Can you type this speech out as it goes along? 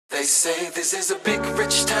They say this is a big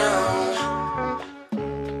rich town.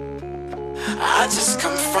 I just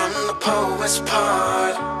come from the poet's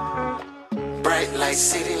part. Bright light,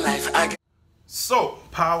 city life. So,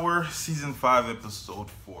 Power Season 5, Episode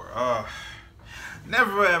 4.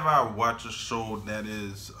 Never ever I watch a show that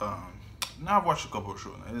is, now I've watched a couple of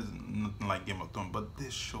shows, it is nothing like Game of Thrones, but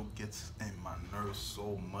this show gets in my nerves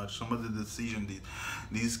so much. Some of the decisions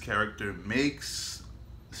these characters makes,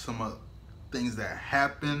 some of the things that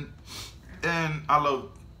happen, and I love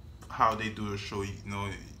how they do the show. You know,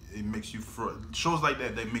 it makes you, shows like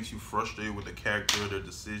that makes you frustrated with the character, their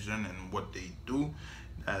decision, and what they do.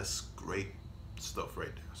 That's great stuff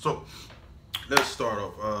right there. So let's start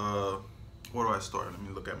off. Where do I start? Let me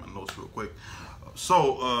look at my notes real quick.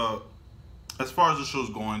 So as far as the show's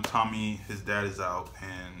going, Tommy, his dad is out,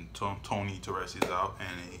 and Tony, Teresi is out,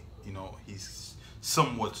 and you know, he's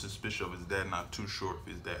somewhat suspicious of his dad. Not too sure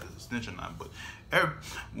if his dad is a snitch or not. But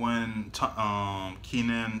when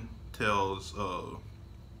Kanan tells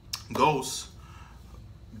Ghost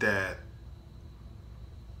that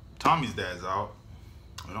Tommy's dad's out,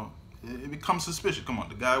 you know, it becomes suspicious. Come on,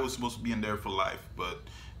 the guy was supposed to be in there for life, but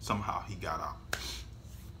somehow he got out.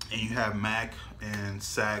 And you have Mac and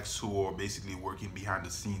Sax, who are basically working behind the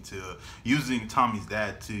scene to using Tommy's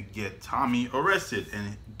dad to get Tommy arrested.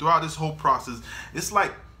 And throughout this whole process, it's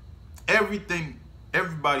like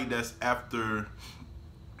everybody that's after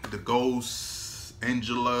the Ghost,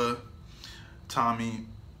 Angela, Tommy,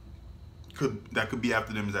 that could be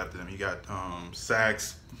after them is after them. You got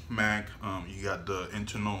Sax, Mac, you got the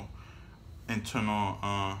internal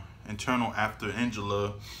after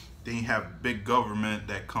Angela. Then you have big government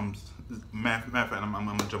that comes. Matter of fact, I'm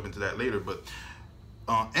gonna jump into that later. But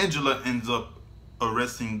Angela ends up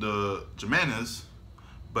arresting the Jimenez,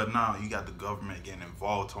 but now you got the government getting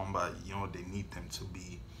involved, talking about, you know, they need them to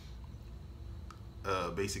be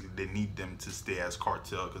basically they need them to stay as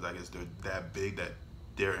cartel, because I guess they're that big that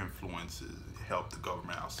their influence help the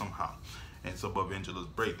government out somehow. And it's above Angela's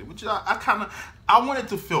break, which I wanted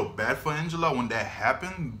to feel bad for Angela when that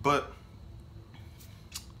happened, but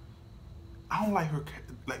I don't like her.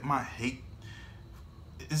 Like, my hate,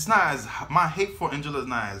 it's not as, my hate for Angela is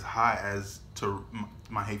not as high as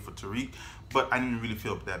my hate for Tariq, but I didn't really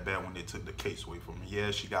feel that bad when they took the case away from her.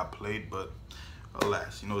 Yeah, she got played, but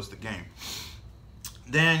alas, you know, it's the game.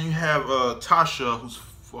 Then you have Tasha, who's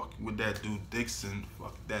fucking with that dude Dixon,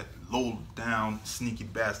 fuck that low down sneaky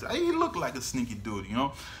bastard. He looked like a sneaky dude, you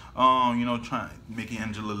know. You know, making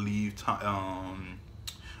Angela leave.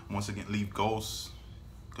 Once again, leave Ghost,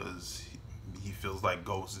 because he feels like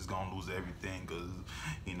Ghost is gonna lose everything, because,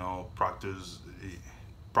 you know, Proctor's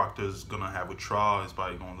gonna have a trial. He's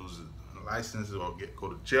probably gonna lose his license or go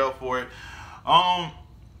to jail for it.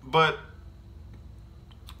 But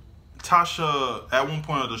Tasha, at one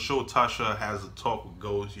point of the show, Tasha has a talk with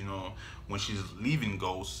Ghost, you know, when she's leaving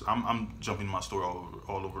Ghost. I'm jumping my story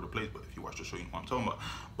all over the place, but if you watch the show, you know what I'm talking about.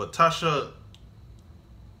 But Tasha,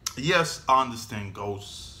 yes, I understand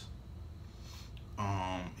Ghost.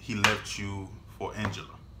 He left you for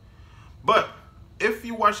Angela. But if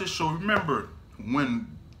you watch the show, remember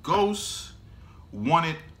when Ghost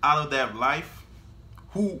wanted out of that life,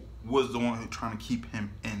 who was the one who trying to keep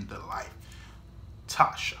him in the life?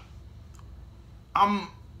 Tasha.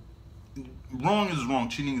 Wrong is wrong,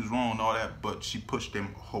 cheating is wrong and all that, but she pushed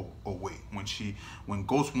them away. When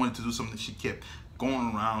Ghost wanted to do something, she kept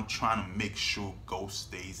going around trying to make sure Ghost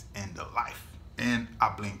stays in the life. And I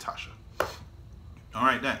blame Tasha. All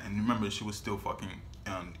right, that, and remember, she was still fucking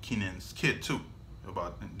Kenan's kid too,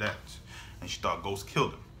 about that, and she thought Ghost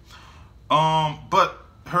killed him. But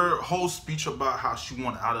her whole speech about how she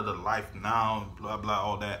wanted out of the life now, blah blah,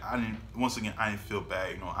 all that, I didn't feel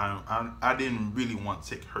bad, you know. I didn't really want to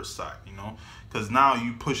take her side, you know, because now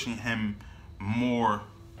you pushing him more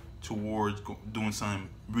towards doing something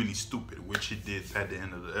really stupid, which he did at the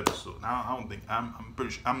end of the episode. Now I don't think,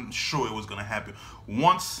 I'm sure it was gonna happen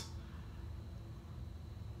once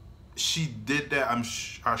she did that. I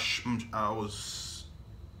was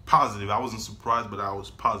positive. I wasn't surprised, but I was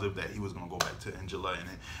positive that he was gonna go back to Angela.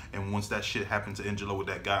 And once that shit happened to Angela with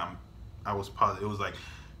that guy, I was positive. It was like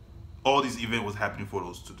all these events was happening for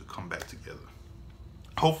those two to come back together.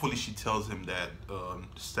 Hopefully, she tells him that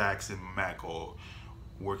Sax and Mac are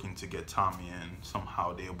working to get Tommy, and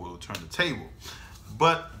somehow they will turn the table.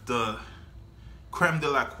 But the creme de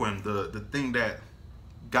la creme, the thing that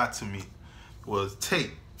got to me was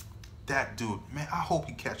Tate. That dude, man, I hope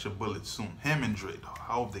he catch a bullet soon. Him and Dre,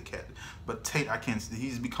 I hope they catch it. But Tate, I can't.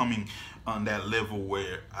 He's becoming on that level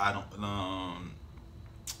where I don't.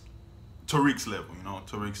 Tariq's level, you know.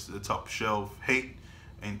 Tariq's the top shelf hate,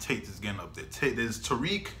 and Tate is getting up there. There's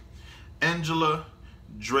Tariq, Angela,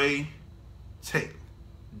 Dre, Tate,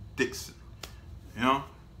 Dixon. You know,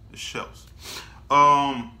 the shells.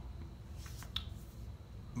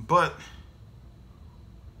 But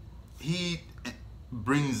he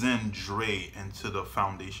brings in Dre into the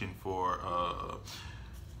foundation for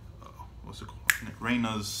what's it called?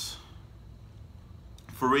 Reina's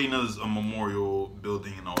memorial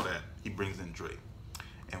building and all that. He brings in Dre.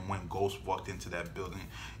 And when Ghost walked into that building,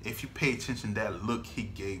 if you pay attention, that look he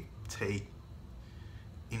gave Tate,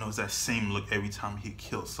 you know, it's that same look every time he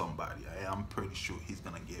kills somebody. I'm pretty sure he's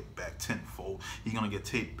gonna get back tenfold. He's gonna get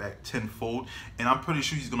Tate back tenfold, and I'm pretty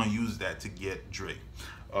sure he's gonna use that to get Dre.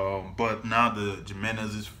 But now the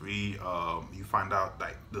Jimenez is free. You find out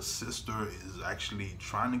like the sister is actually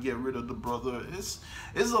trying to get rid of the brother. It's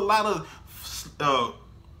a lot of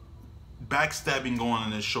backstabbing going on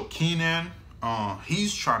in this show. Kanan,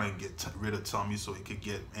 he's trying to get rid of Tommy so he could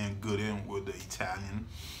get in with the Italian.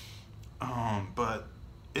 But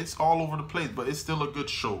it's all over the place. But it's still a good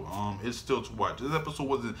show. It's still to watch. This episode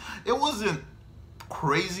wasn't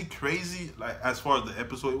crazy like as far as the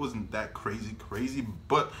episode. It wasn't that crazy,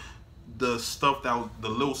 but the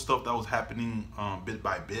little stuff that was happening bit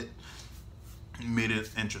by bit made it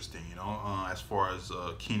interesting, you know. As far as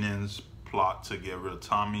Kenan's plot to get rid of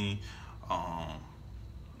Tommy,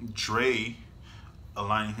 Dre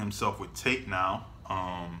aligning himself with Tate now.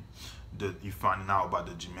 You finding out about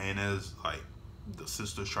the Jimenez, like the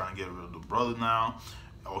sister's trying to get rid of the brother now.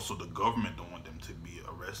 Also, the government don't want them to be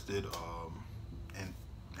arrested. And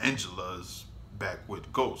Angela's back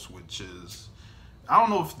with Ghost, which is, I don't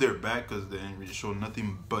know if they're back because they didn't really show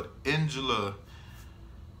nothing. But Angela,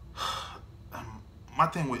 my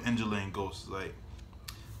thing with Angela and Ghost is like,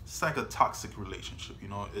 it's like a toxic relationship, you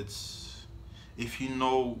know. It's, if you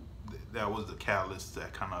know that was the catalyst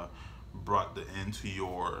that kind of brought the end to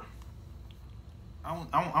your, I'm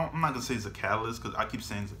not gonna say it's a catalyst because I keep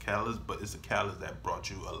saying it's a catalyst, but it's a catalyst that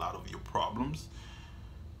brought you a lot of your problems.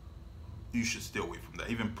 You should stay away from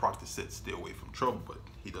that. Even Proctor said stay away from trouble, but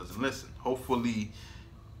he doesn't listen. Hopefully,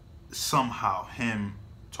 somehow him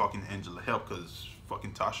talking to Angela helped, because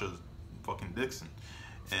fucking Tasha's fucking Dixon.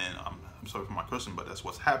 And I'm sorry for my cursing, but that's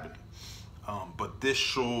what's happening. But this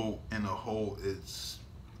show in a whole is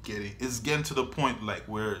getting to the point like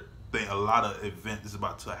where a lot of event is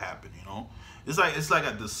about to happen, you know. It's like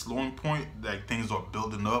at the slowing point, like things are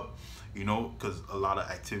building up, you know, because a lot of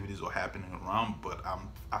activities are happening around. But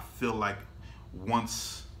I feel like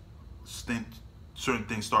once certain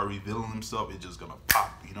things start revealing themselves, it's just gonna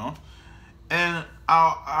pop, you know. And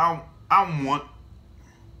I want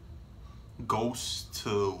Ghost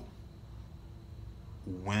to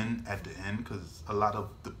win at the end, because a lot of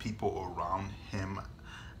the people around him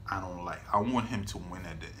I don't like. I want him to win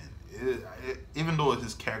at the end. Even though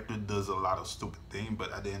his character does a lot of stupid things,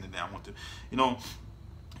 but at the end of the day, I want to, you know,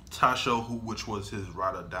 Tasha, which was his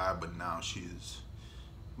ride or die, but now she's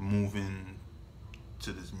moving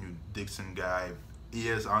to this new Dixon guy.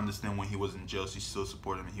 Yes, I understand when he was in jail, she still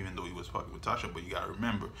supported him, even though he was fucking with Tasha. But you gotta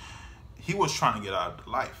remember, he was trying to get out of the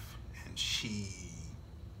life, and she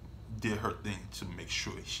did her thing to make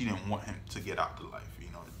sure she didn't want him to get out of the life.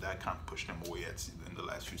 You know, that kind of pushed him away in the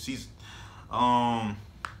last few seasons.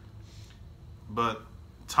 But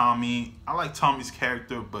Tommy, I like Tommy's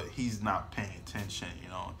character, but he's not paying attention. You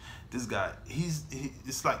know, this guy,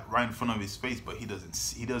 it's like right in front of his face, but he doesn't.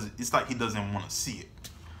 It's like he doesn't want to see it.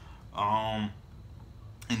 And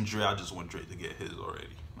Dre, I just want Dre to get his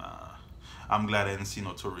already. I'm glad I didn't see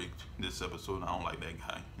no Tariq this episode. I don't like that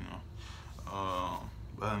guy. You know.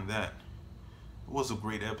 But other than that, it was a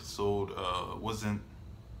great episode. Wasn't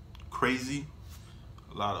crazy.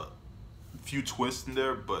 Few twists in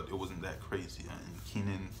there, but it wasn't that crazy. And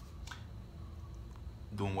Kanan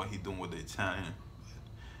doing what he doing with the Italian.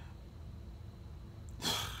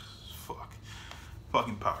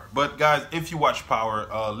 Fucking Power. But guys, if you watch Power,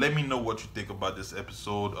 let me know what you think about this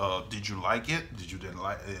episode. Did you like it? Did you didn't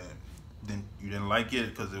like it? You didn't like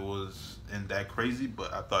it because it wasn't that crazy,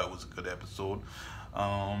 but I thought it was a good episode.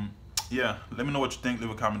 Yeah, let me know what you think. Leave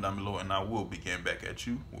a comment down below, and I will be getting back at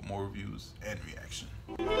you with more reviews and reaction.